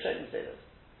Rishonim say this.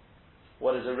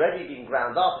 What has already been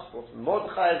ground up, it's brought from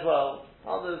Mordechai as well.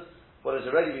 Others, what has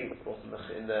already been brought in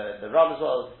the Ram as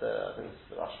well. I think it's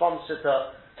the Rashbam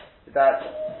Shitta. That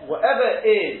whatever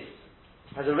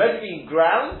has already been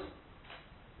ground.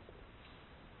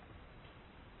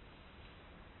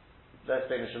 That's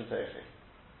Mishum teichin.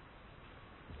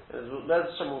 As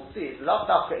we'll see, it's lav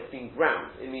dafka, it's been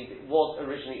ground. It means it was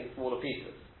originally in smaller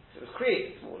pieces. It was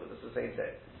created smaller, that's the same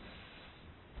thing.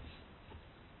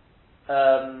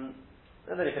 And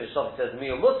then he finishes off, he says, you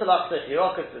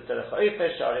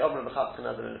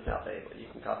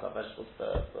can cut up vegetables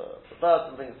for birds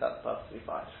and things, that's perfectly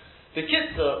fine. The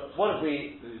Kitzur, what have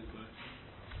we...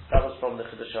 That was from the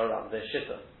Chiddush Aram, the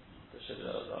Shitta.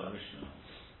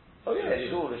 Oh yeah,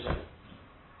 it's all Rishon.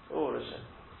 All Rishon.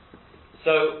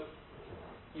 So,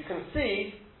 you can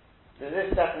see that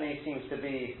this definitely seems to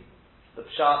be the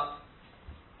Pshat,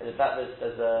 and in fact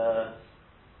there's a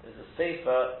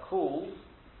sefer called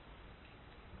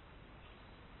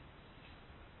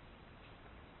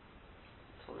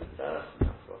I've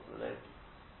forgotten the name.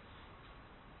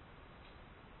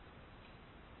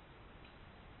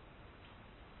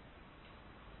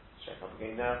 Check up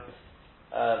again now.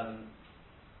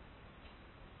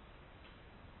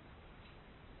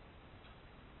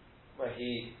 Where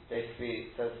he basically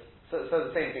says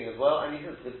the same thing as well, and he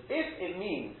says that if it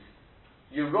means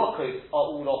Yerokos are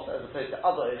all off as opposed to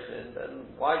other Eichin, then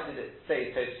why did it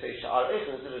say Sha'ar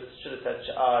Eichin? It should have said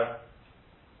Sha'ar.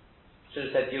 Should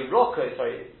have said Yerokos.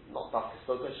 Sorry, not Dafka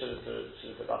Silka. Should have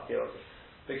said Dafka Yerokos.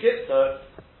 The Kitzur,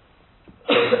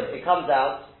 it comes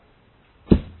out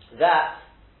that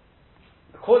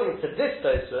according to this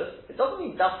Tosfos, it doesn't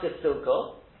mean Dafka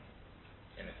Silka.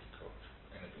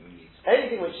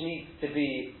 Anything which needs to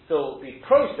still be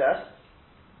processed,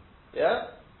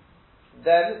 yeah,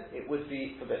 then it would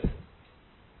be forbidden.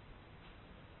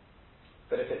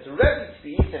 But if it's ready to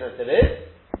be eaten as it is,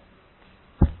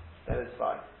 then it's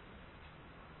fine.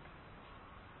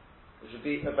 Which would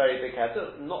be a very big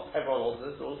heter. Not everyone holds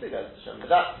this, we'll see that. But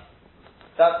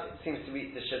that seems to be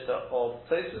the shitta of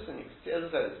Tosfos, and you can see, as I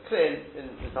said, it's clear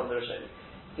in some of the Rishonim.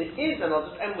 There is, and I'll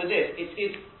just end with this, it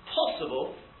is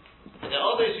possible. And there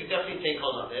are those who definitely take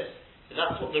on like this, and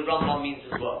that's what the Rambam means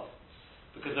as well.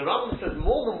 Because the Rambam says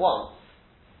more than once,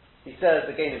 he says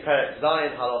again in Perek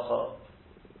Zayin Halacha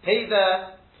Hey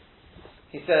there,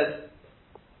 he says,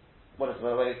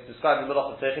 when he's describing the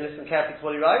Malach of Teichin, listen carefully to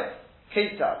what he writes.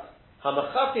 Keitad.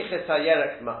 Hamachatich et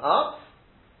hayerek ma'at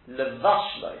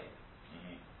levashloi.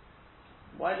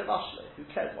 Why levashloi? Who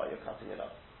cares why you're cutting it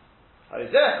up?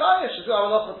 Harizeh chayesh is our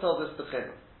Malach told us to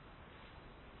Chino.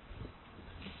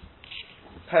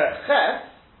 Perek Ches,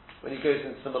 when he goes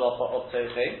into the Malach of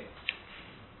Teichin,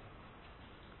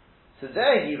 so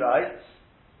there he writes,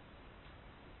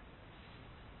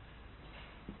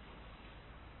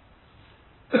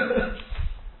 I can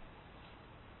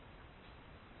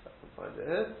find it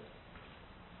here.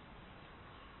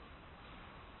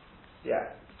 Yeah.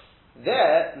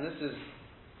 There, and this is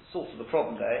sort of the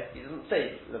problem there, he doesn't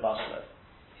say the Vashlo.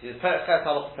 He says, Perek Ches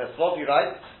Halach Peslov, he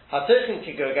writes, HaTeichin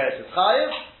ki Gergeres is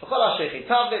Chayev, V'chol HaShechi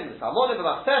Tavlin, V'Salmonim,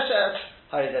 V'Machteshes,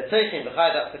 Harizeh Teichin, V'Chay,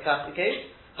 that's the classic case.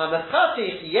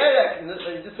 HaMechatich Yerek,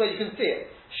 this way you can see it.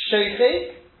 Sheichik,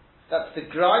 that's the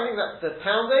grinding, that's the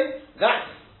pounding, that's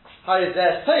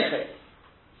Harizeh Teichin.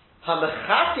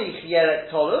 HaMechatich Yerek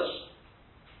Tolush,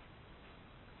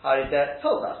 Harizeh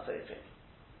Tolvas Teichin.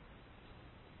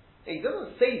 He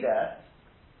doesn't say there,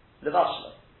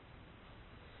 Levashla.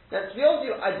 Now, to be honest with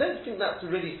you, I don't think that's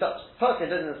really personally I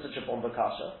don't think that's such a bomba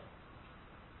kasha.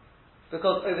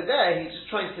 Because over there, he's just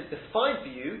trying to define for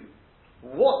you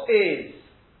what is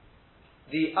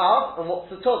the Av and what's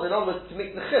the Tov. In other words, to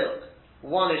make the chiluk.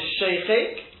 One is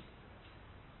Sheichik,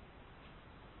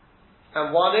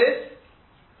 and one is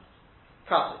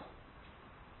Kasim.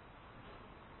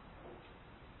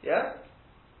 Yeah?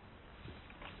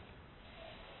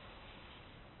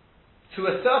 To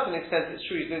a certain extent, it's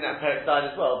true he's doing that in Perek Zayin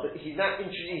as well, but he then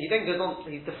goes on,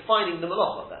 he's defining the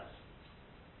malach of that.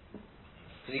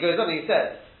 Because he goes on and he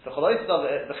says, so he's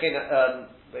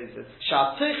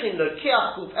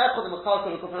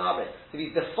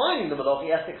defining the malach,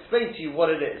 he has to explain to you what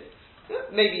it is.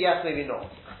 Maybe yes, maybe not.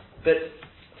 But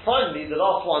finally, the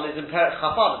last one is in Perek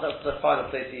Chaf Aleph, that's the final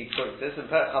place he quotes this,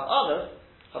 in Perek Chaf Aleph,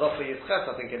 Halacha Yisches,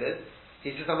 I think it is,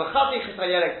 he says,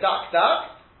 dak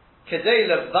dak, Kedei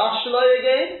levashloi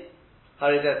again,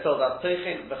 Harizeh told us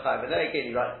Teichin v'chayv. And then again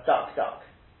he writes duck.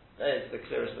 That is the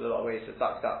clearest of the lot where he says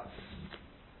duck.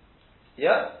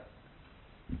 Yeah?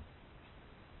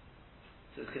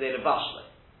 So it's Kedei levashloi.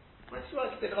 Why does he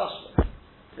write Kedei levashloi?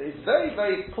 So it's very,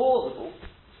 very plausible.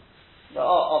 There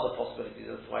are other possibilities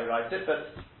as to why he writes it, but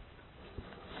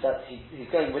that he's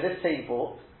going with this same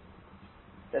thought.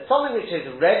 There's something which is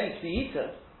ready to be eaten,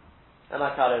 and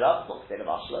I cut it up, it's not Kedei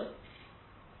levashloi.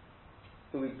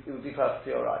 It would be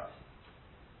perfectly alright.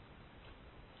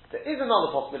 There is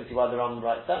another possibility why the Rambam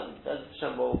writes that. That's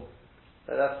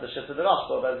the shit of the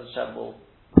Rashba, Bez Hashem will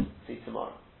see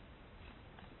tomorrow.